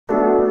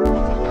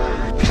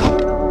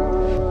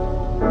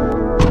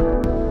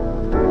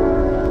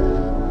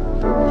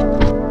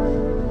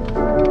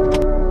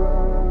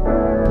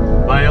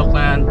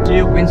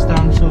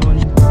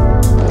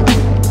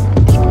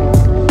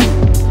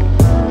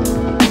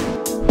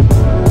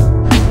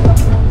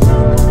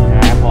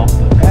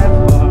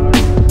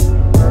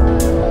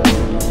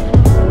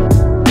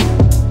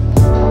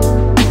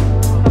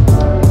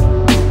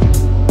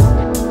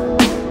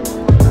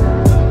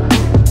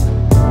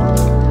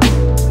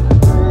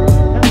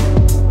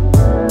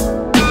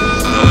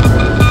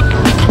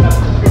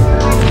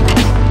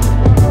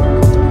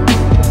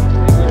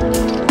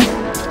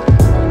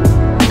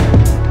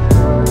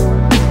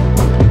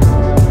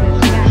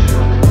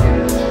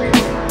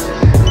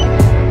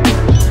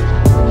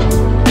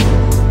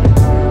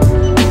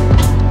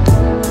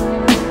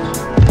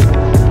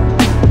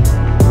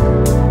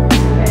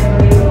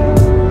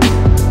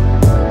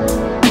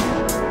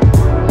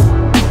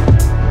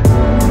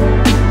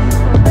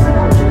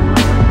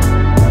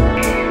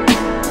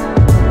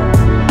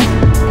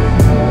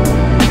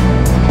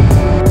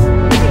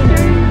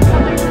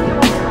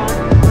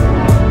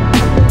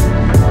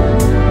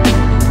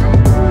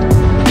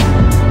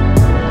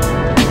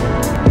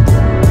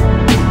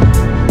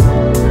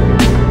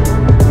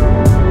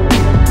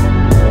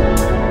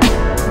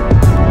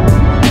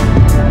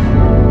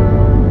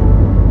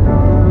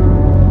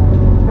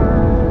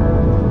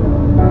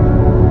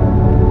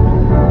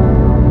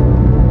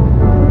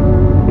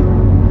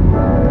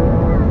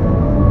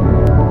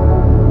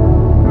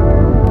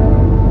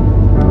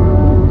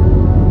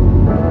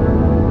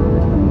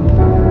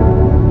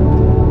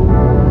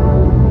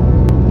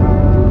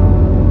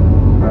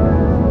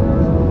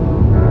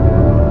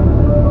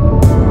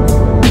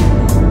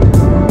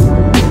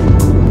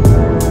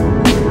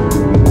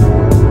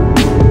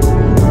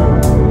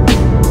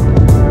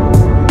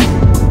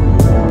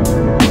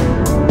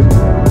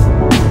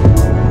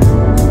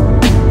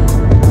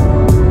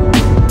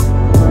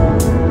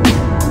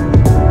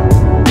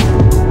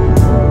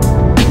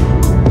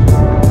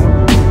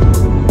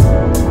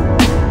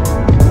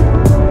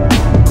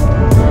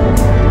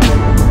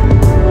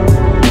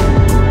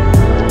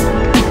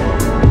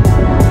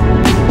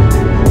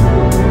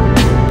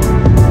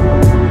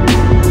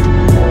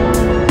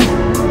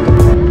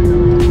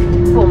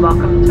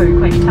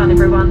Queenstown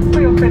everyone.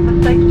 For your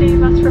further safety you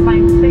must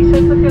remain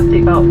seated with your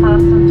seatbelt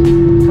fastened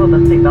until the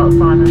seatbelt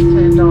sign is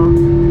turned off.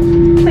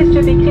 Please do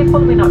be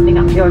careful when opening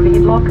up the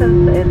overhead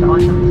lockers as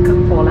items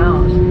can fall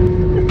out.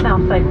 It's now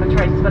safe for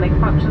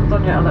transmitting functions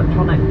on your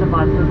electronic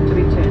devices to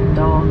be turned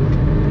off.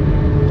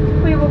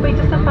 We will be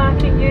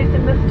disembarking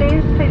using the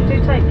stairs. Please do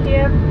take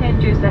care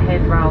and use the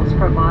handrails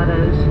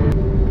provided.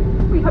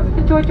 We hope you've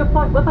enjoyed your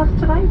flight with us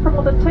today. From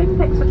all the team,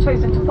 thanks for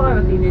choosing to fly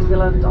with Air New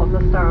Zealand on the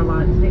Star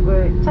Alliance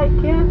Network.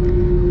 Take care,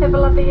 have a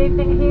lovely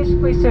evening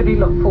ahead. We certainly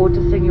look forward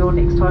to seeing you all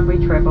next time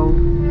we travel.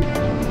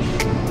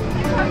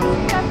 Bye.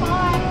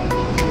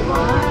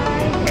 Bye.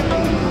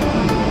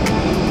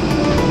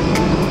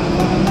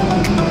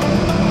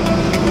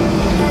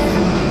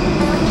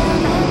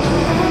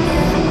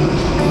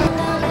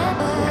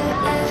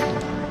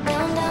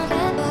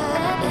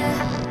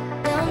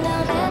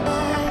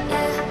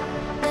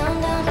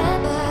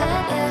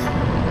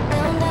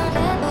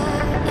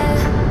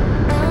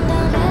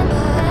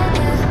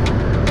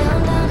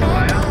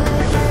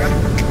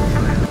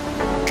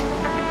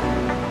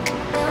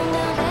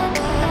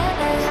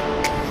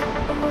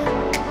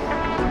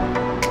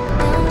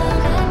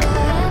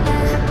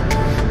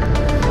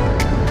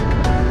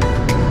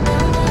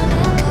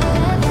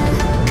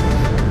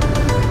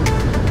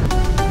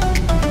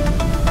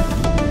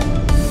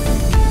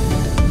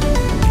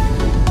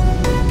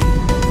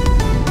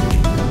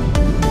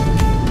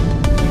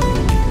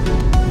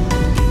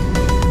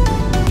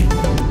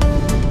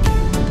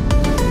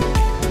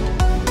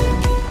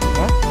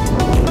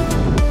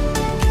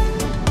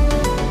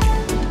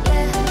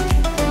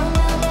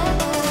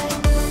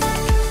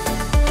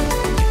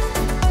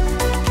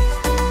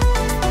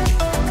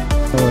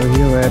 We're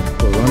here at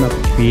Coronet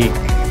Peak.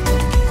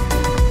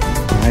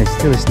 It's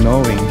still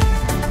snowing.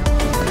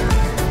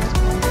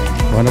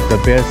 One of the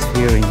best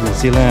here in New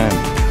Zealand.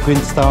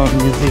 Queenstown,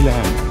 New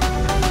Zealand.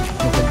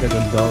 Look at the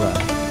gondola.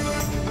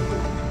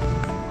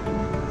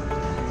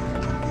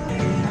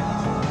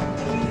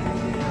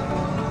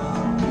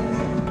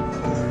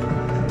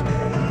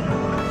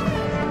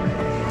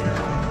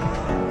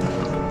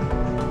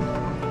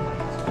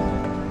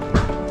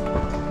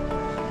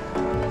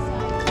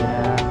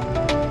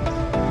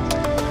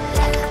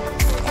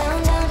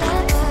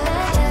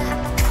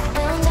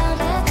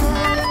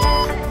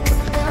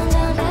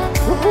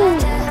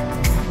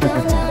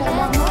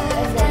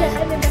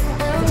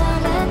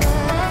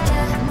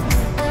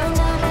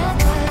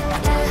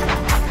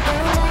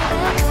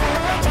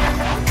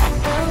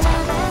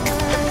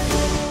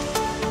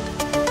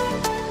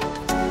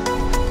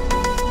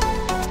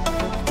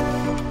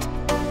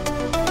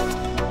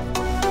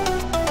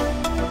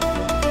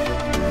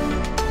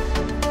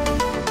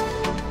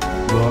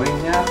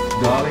 Going up,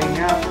 going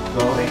up,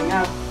 going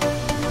up.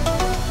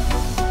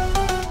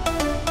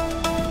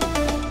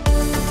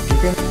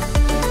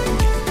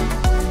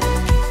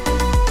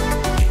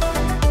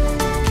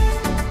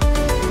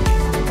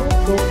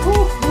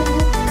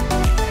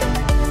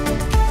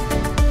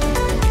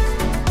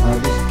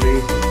 This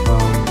place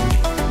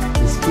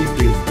the ski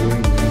field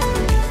going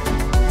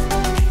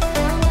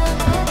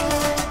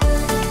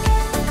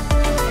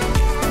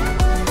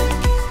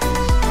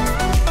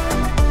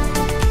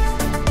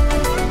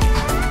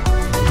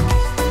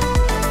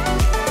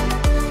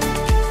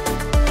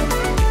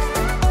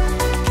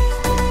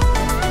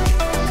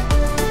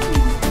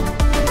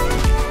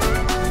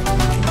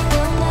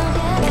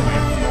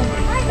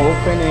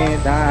Open it.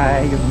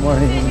 Hi, good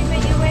morning.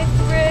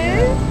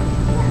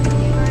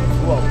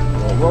 Whoa,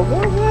 whoa, whoa,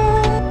 whoa,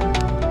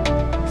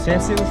 whoa.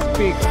 Cecil's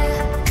Peak.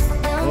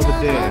 Over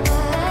there.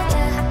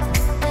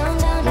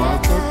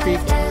 Walker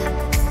Peak.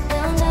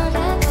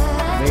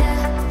 Lake.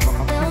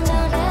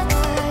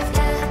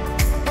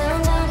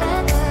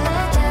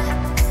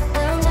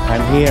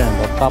 I'm here on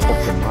the top of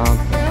the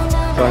mountain.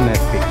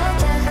 Coronet Peak.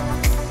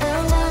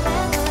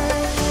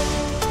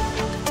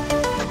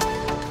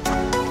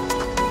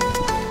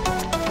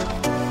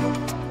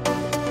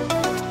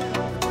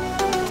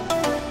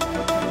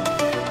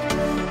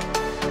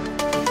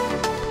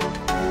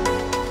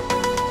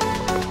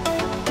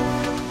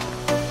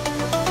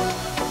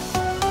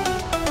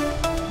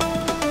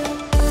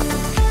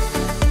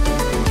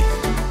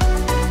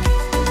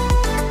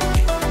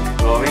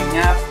 Going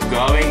up,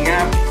 going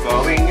up,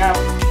 going up.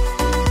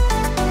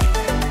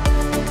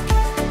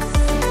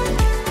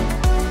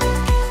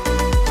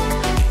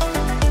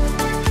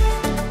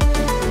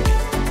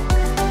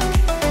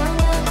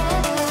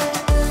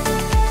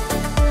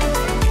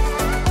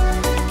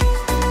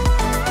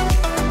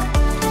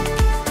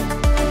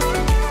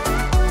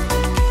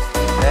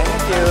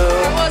 Thank you.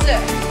 How was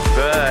it?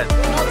 Good.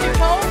 Not too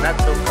cold? Not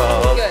too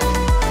cold. Good.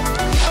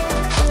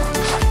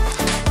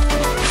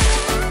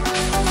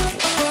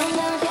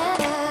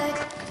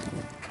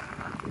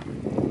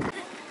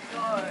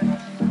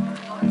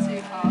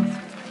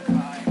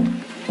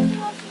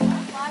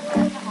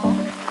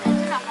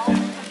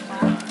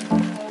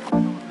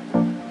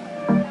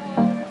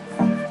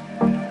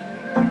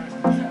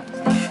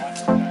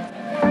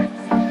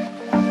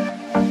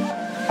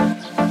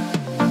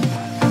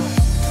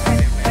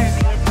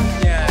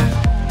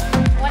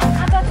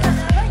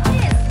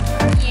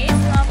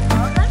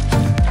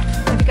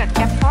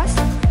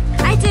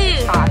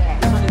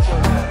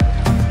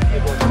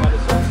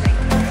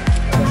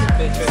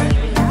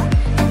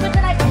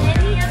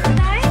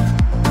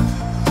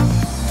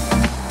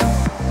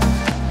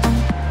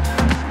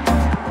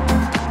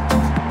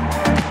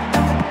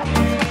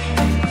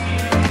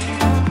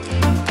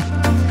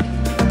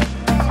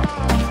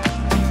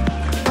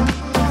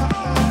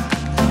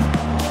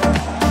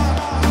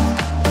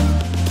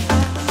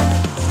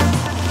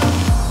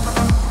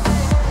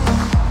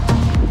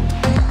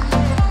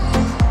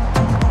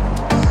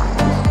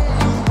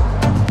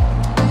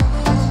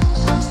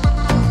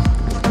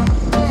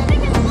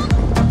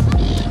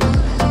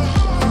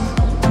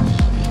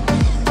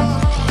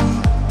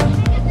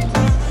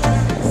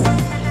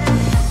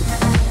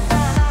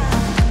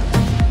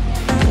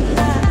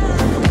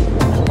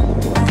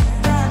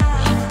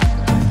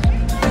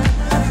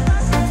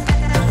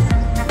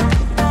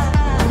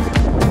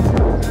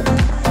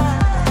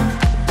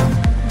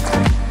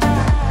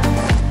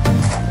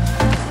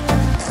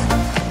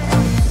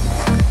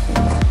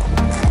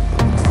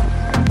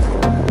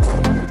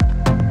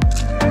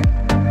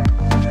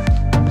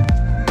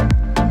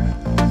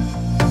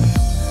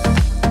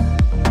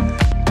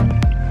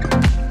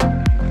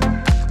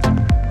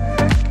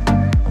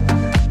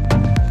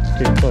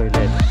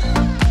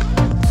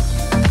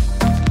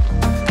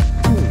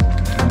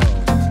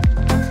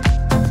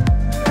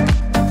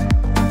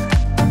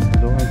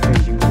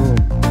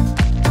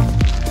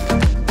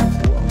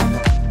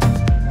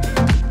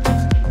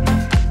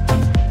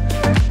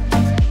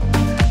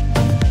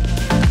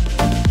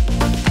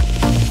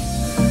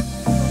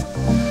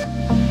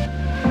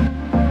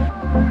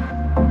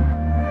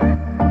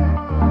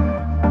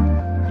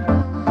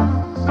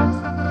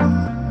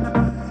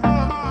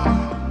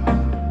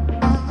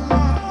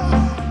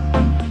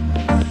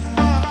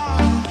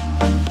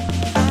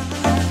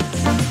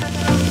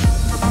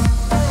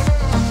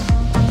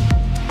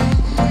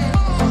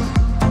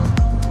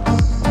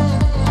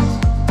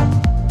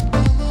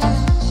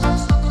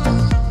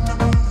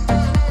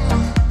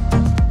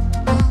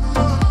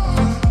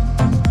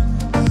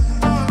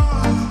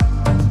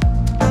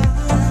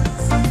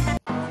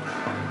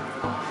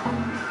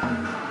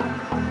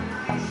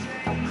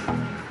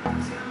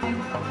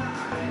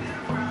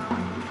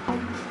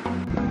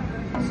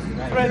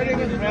 already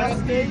with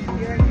Rafting.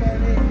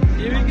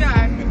 Here we go.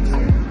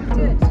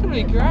 Good. It's gonna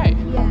be great.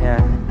 Yeah.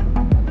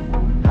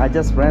 I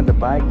just rent the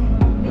bike.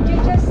 Did you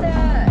just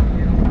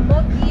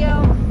book the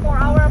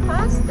 4-hour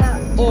pass?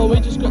 Or we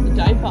just got the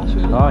day pass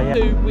really. Oh, yeah.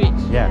 Too wet.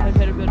 Yeah. They've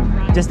had a bit of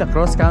rain. Just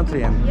across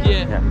country and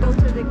Yeah. Go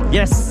to the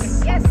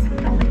yes. Yes.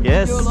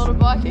 Yes. Do a lot of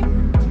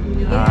biking?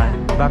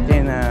 Back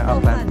in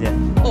Auckland,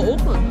 yeah. Oh,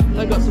 Auckland.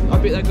 They got some. I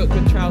bet they got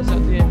good trails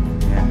out there.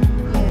 Yeah.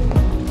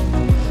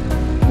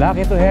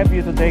 Lucky to have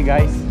you today,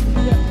 guys.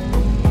 Yeah.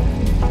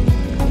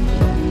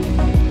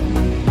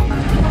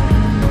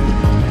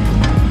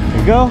 Here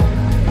you go.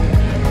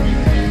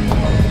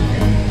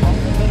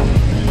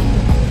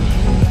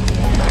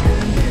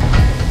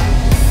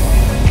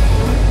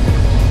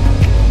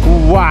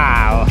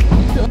 Wow. I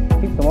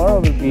think tomorrow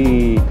will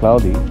be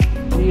cloudy.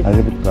 Yeah. A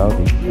little bit cloudy.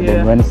 And Yeah.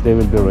 then Wednesday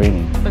will be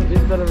raining. I think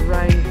there's a bit of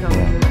rain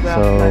coming as well.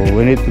 So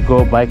we need to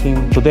go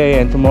biking today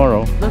and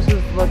tomorrow. This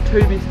is the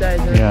 2 best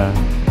days. Isn't Yeah.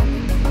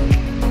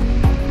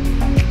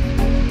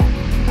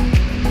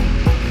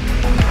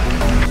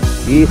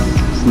 It's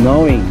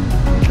snowing.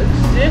 it?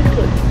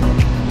 Exactly.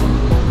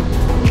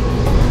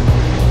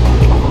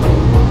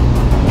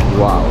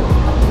 Wow.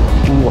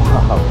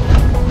 Wow.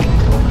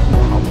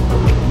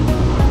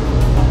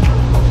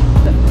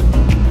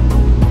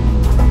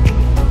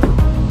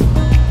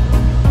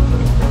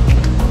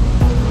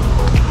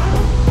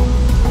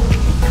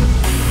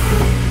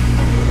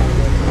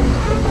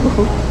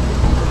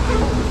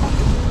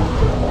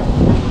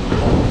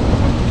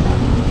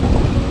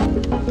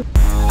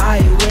 I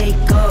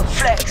wake up,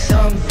 flex,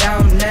 I'm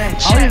down now.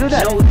 How do you do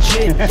that? No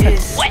drip,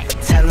 this.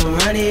 Tell 'em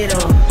run it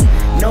up.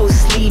 No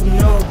sleep,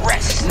 no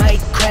rest. Might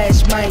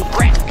crash, might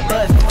wreck.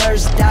 But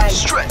first I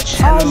stretch.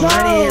 Tell 'em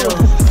run it up.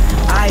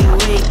 I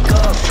wake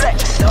up,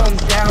 flex, I'm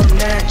down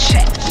now.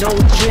 No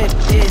drip,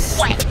 this.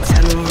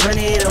 Tell 'em run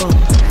it up.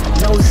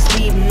 No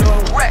sleep, no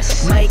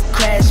rest. Might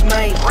crash,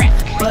 might wreck.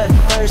 But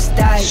first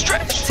I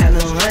stretch. Tell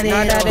 'em run it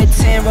up. 9 out of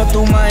 10 roll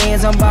through my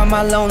hands, I'm by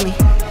my lonely.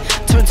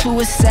 Turned to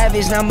a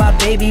savage, now my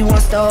baby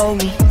wants to hold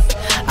me.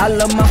 I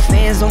love my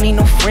fans, don't need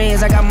no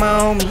friends, I got my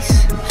homies.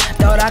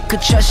 Thought I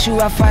could trust you,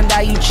 I find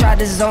out you tried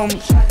to zone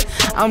me.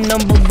 I'm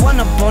number 1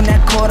 up on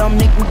that court, I'm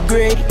Nick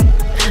McGrady.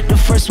 The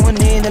first one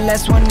in, the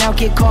last one out,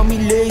 can't call me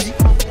lazy.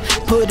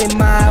 Put in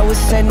my hours,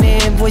 send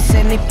the invoice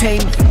and they pay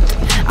me.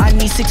 I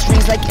need 6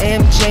 rings like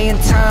MJ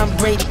and Tom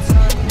Brady.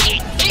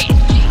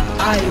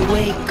 I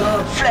wake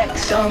up,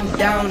 flex, I'm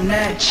down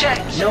now.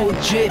 No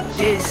drip,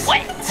 this.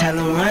 Tell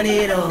 'em run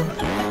it up.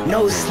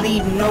 No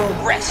sleep, no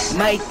rest.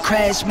 Might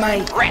crash,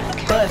 might wreck.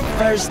 But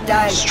first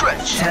I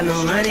stretch. Tell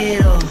 'em run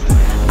it up.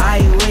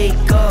 I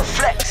wake up,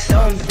 flex,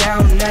 I'm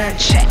down now.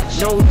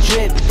 No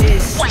drip,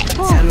 this.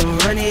 Tell 'em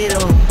run it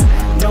up.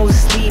 No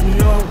sleep,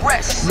 no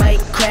rest.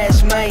 Might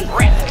crash, might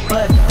wreck.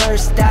 But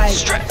first I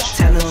stretch.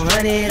 Tell 'em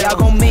run it up. Y'all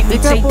gon' make me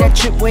take that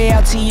trip way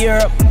out to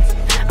Europe.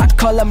 I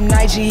call up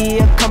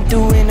Nigeria, come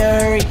through in a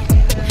hurry.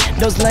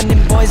 Those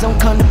London boys don't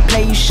come to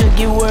play, you should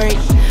get worried.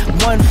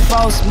 One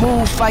false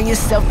move, find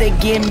yourself, they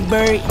getting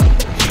buried.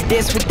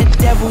 Dance with the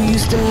devil,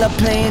 used to love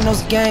playing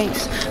those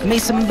games.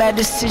 Made some bad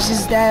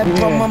decisions that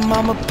brought my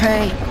mama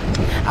pain.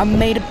 I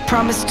made a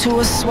promise to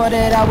her, swore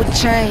that I would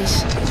change.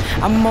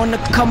 I'm on the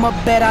come up,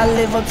 bet I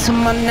live up to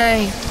my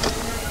name.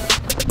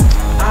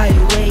 I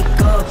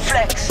wake up,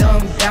 flex,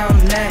 I'm down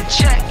now.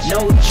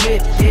 No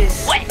drip,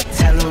 this.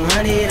 Tell 'em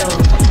run it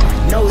up.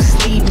 No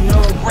sleep,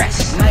 no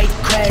rest. Might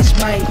crash,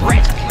 might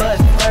wreck. But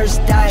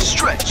first I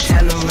stretch.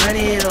 Tell 'em run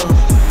it up.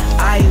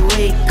 I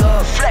wake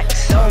up,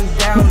 flex, I'm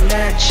down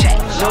now.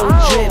 No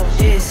drip,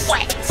 this.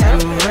 Tell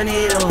 'em run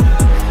it up.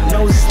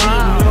 No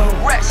sleep, no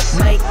rest.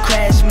 Might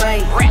crash,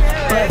 might wreck.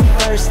 But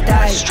first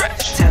I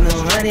stretch. Tell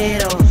 'em run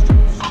it up.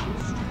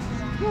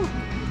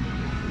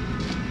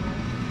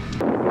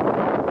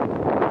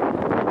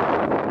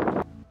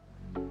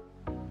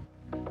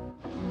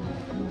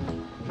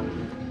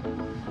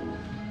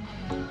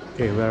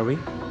 Okay, where are we?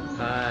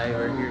 Hi,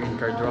 we're here in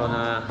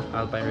Cardrona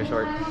Alpine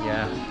Resort.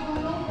 Yeah.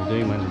 We're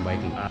doing mountain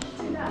biking.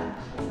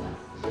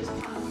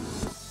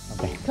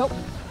 Okay. Cool.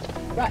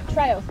 Right,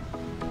 trails.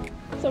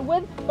 So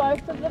with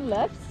both of the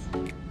lifts,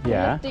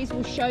 Yeah. these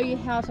will show you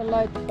how to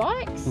load the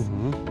bikes.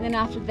 And then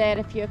after that,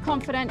 if you're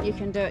confident, you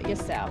can do it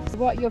yourself. So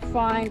what you'll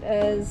find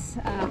is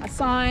a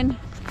sign,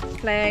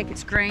 flag,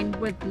 it's green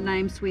with the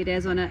name Sweet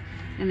As on it,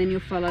 and then you'll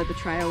follow the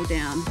trail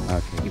down.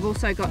 Okay. You've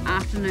also got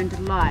afternoon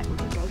delight,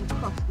 which goes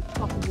across the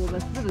top of all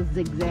this little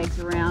zigzags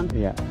around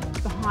Yeah.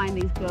 behind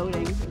these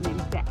buildings and then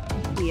back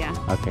to here.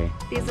 Okay.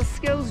 There's a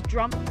skills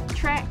jump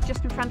track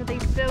just in front of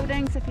these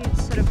buildings if you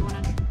sort of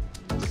want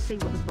to see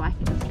what the bike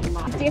is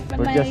like.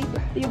 Definitely,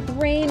 the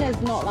green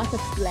is not like a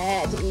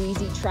flat,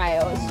 easy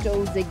trail. It's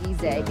still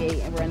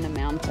ziggy-zaggy and we're in the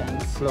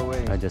mountains.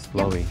 Just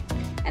flowy.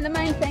 And the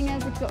main thing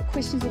is, if you've got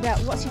questions about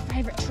what's your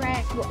favourite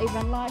track, what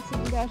everyone likes, you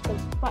can go to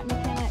the bike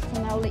mechanics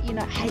and they'll let you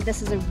know, hey,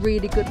 this is a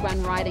really good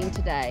one riding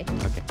today.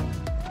 Okay.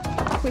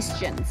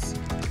 Questions.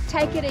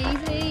 Take it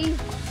easy,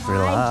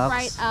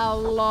 hydrate a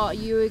lot.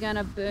 You're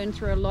gonna burn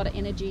through a lot of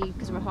energy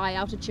because we're high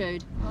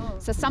altitude.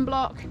 So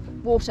sunblock,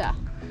 water,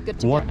 good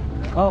to What?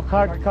 go. Oh,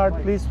 card,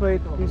 please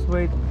wait,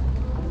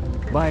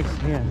 Bikes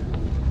here.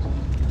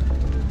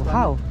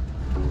 How?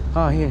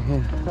 Oh, here.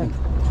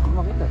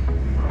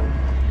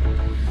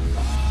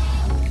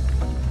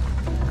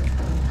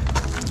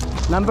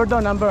 Number daw,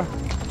 number.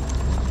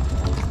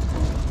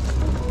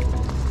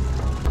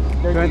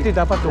 20,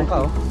 dapat doon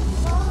ka, oh.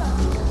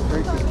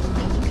 30.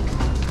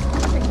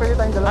 Pwede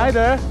tayong dalawa. Hi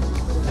there.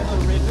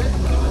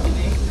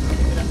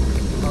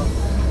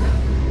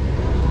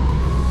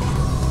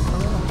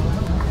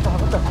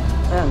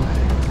 Ayan.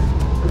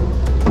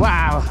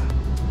 Wow.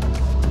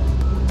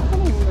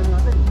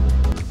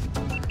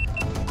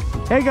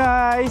 Hey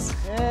guys.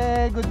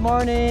 Hey, good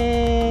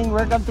morning.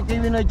 Welcome to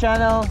Queenstown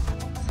channel.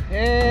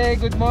 Hey,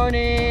 good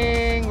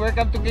morning.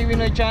 Welcome to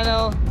Queenstown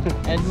channel.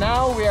 And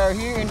now we are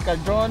here in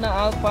Cardrona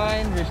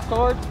Alpine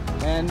Resort,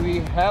 and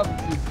we have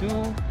to do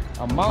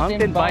a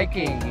mountain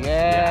biking.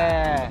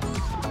 Yeah.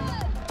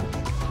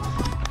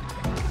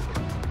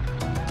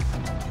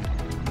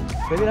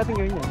 Pwede natin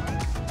gawin yan.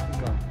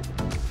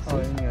 Oh,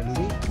 yun nga.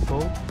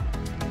 Cold.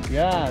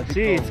 Yeah.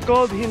 See, it's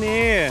cold in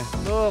here.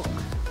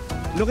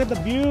 Look at the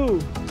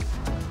view.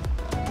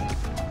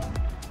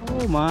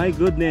 Oh my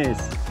goodness.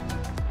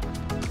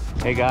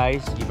 Hey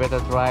guys, you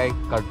better try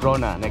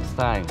Cardrona next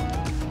time.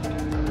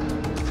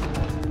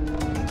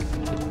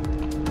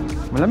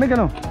 Malamig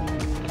ano?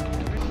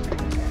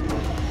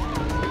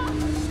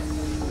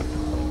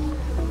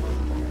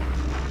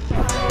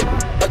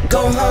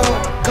 Go home,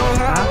 go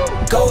hard,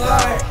 go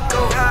hard,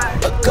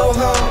 go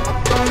home,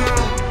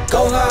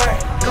 go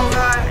hard,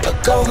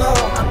 go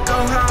home,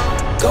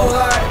 go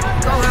hard,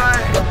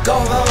 go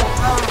home.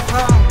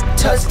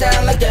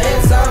 Touchdown like the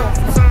end zone.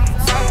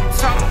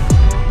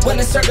 When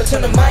the circle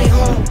turn to my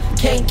home,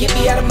 can't get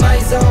me out of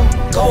my zone.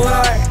 Go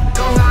hard,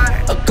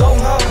 go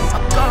home,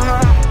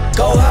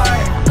 go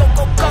hard,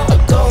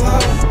 go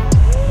home.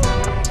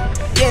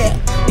 Yeah,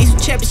 these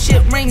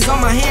championship rings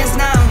on my hands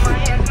now.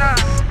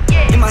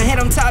 In my head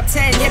I'm top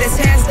 10, yeah, that's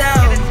hands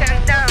down.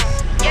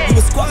 You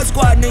a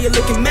squad, now you're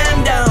looking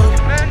man down.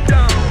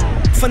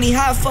 Funny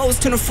how foes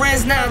turn to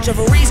friends now. Drive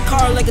a race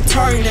car like a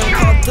Atari now.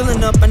 Call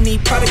filling up, I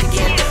need product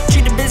again.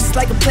 Treat the business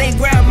like a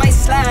playground, might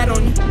slide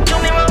on you. Do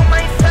me wrong,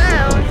 might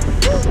foul.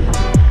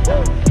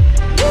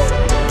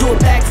 Do a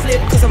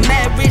backflip, cause I'm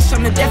mad rich.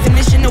 I'm the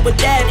definition of what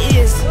that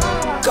is.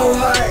 Go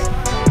hard,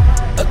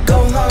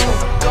 go home,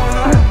 go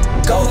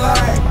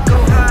hard,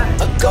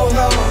 go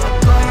home,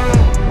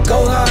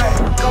 go hard,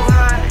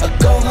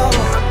 go home,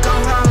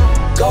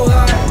 go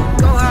hard,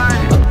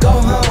 go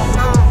home.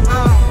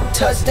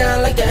 Touchdown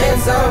like the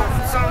end zone.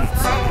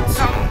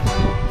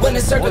 When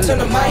the circle turn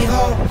to my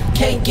home,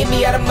 can't get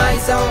me out of my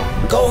zone.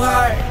 Go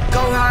hard,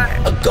 go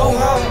home, go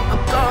hard,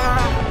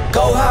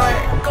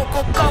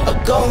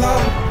 go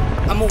home.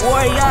 I'm a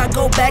warrior, I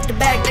go back to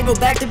back, then go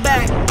back to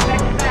back.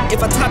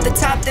 If I top the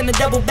top, then the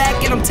double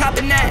back, and I'm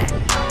topping that.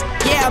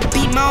 Yeah, I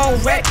beat my own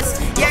records.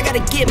 Yeah, I gotta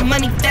get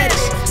money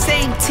fetish.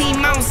 Same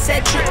team, I don't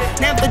set trip.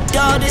 Never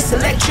dull, this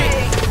electric.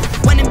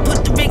 When and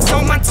put the rigs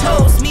on my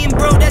toes. Me and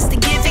bro, that's the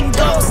give and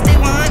go. Stay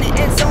 100,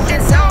 end zone.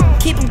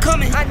 Keep them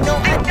coming. I know.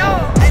 I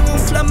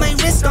won't flood my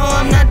wrist, no,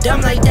 I'm not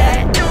dumb like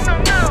that. No.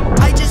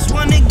 I just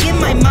wanna give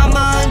my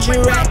mama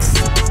 100 racks.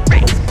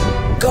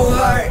 Go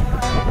hard,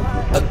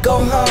 go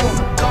home,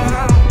 go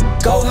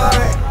hard, go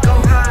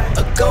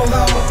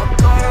home,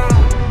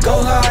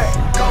 go hard,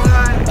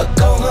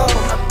 go home,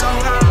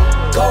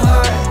 go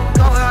hard,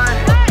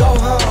 go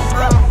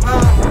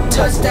home.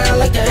 Touchdown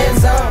like the end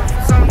zone.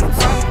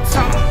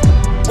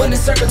 When the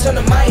circle turn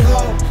to my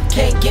home,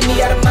 can't get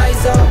me out of my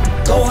zone.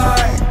 Go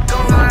hard,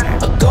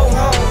 go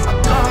home,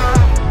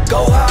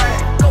 go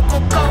hard,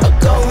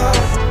 go home.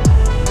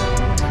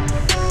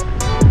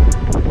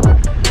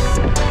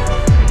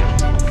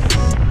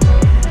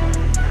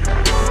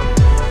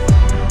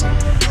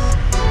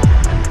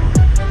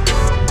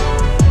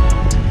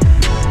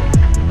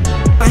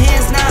 My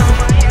hands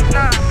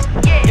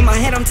now. In my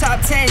head I'm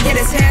top 10, yeah,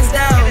 that's hands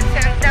down.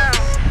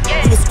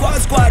 You a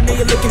squad, now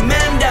you're looking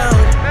man down.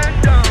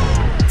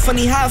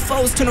 Funny how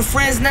foes turn to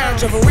friends now.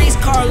 Drive a race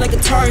car like a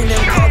Atari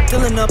now. Call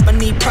filling up, I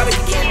need product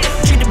again.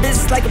 Treat the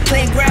business like a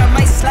playground,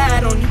 might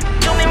slide on you.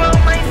 Do me wrong,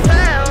 might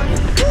foul.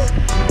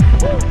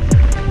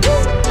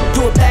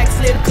 Do a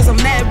backflip, cause I'm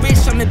mad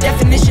rich. I'm the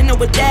definition of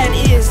what that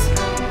is.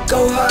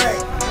 Go hard,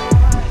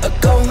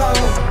 go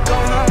home, go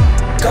hard,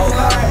 go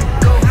home,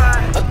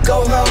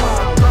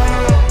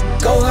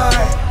 go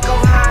hard,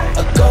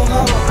 go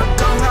home,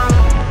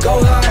 go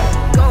hard,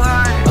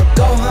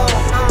 go home.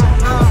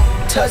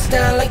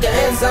 Touchdown like the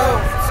end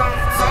zone.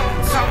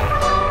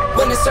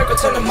 When the circle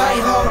turn to my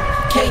home,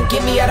 can't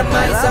get me out of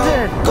my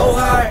zone. Go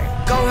hard,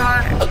 go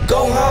home,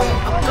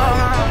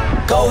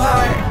 go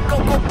hard,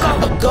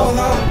 go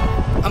home.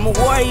 I'm a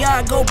warrior,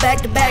 I go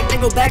back to back,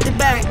 then go back to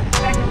back.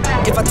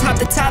 If I top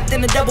the top, then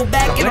the double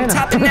back, and I'm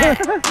topping that.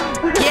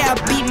 Yeah, I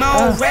beat my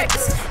own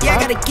records. Yeah, I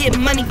gotta get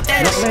money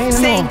fetish.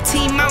 Same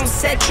team, I don't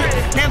set trip.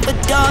 Never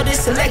dull,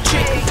 this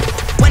electric.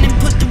 When and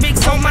put the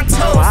asterisks on my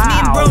toes. Me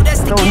and bro, that's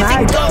the So give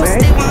and nice, go. man.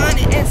 Stay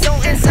 100 and so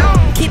and so.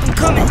 Keep them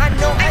coming, I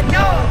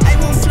know. I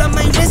won't flood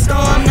my wrist, no,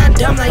 I'm not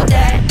dumb like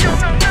that.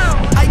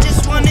 I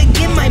just wanna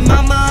give my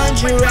mama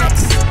 100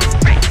 racks.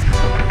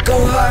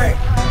 Go hard,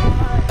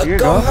 Here you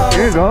go go. home.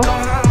 Here you go.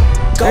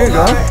 Go Here you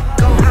go.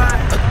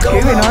 hard, go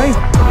Kevin, home. oy.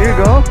 Here you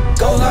go.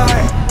 Go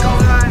hard,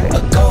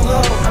 go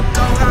home.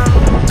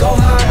 Go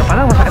hard,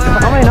 Parang masakit sa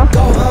kamay, no?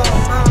 go home.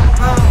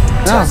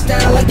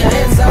 Touchdown like an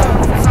end zone.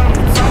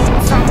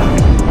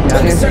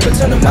 When the circle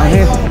turn to my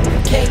home.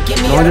 Can't get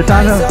me Go on out the of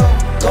my tunnel. zone.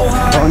 Go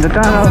hard, Go on the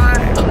tunnel.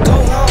 go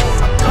home.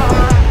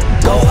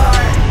 Go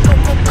hard,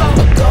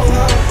 go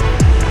home.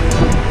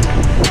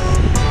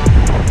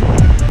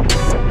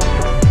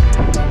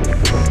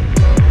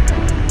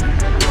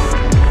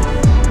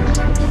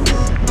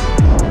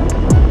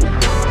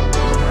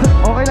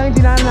 Okay lang yung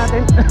dinaan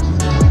natin.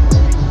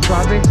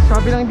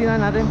 Grabe lang yung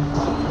dinaan natin.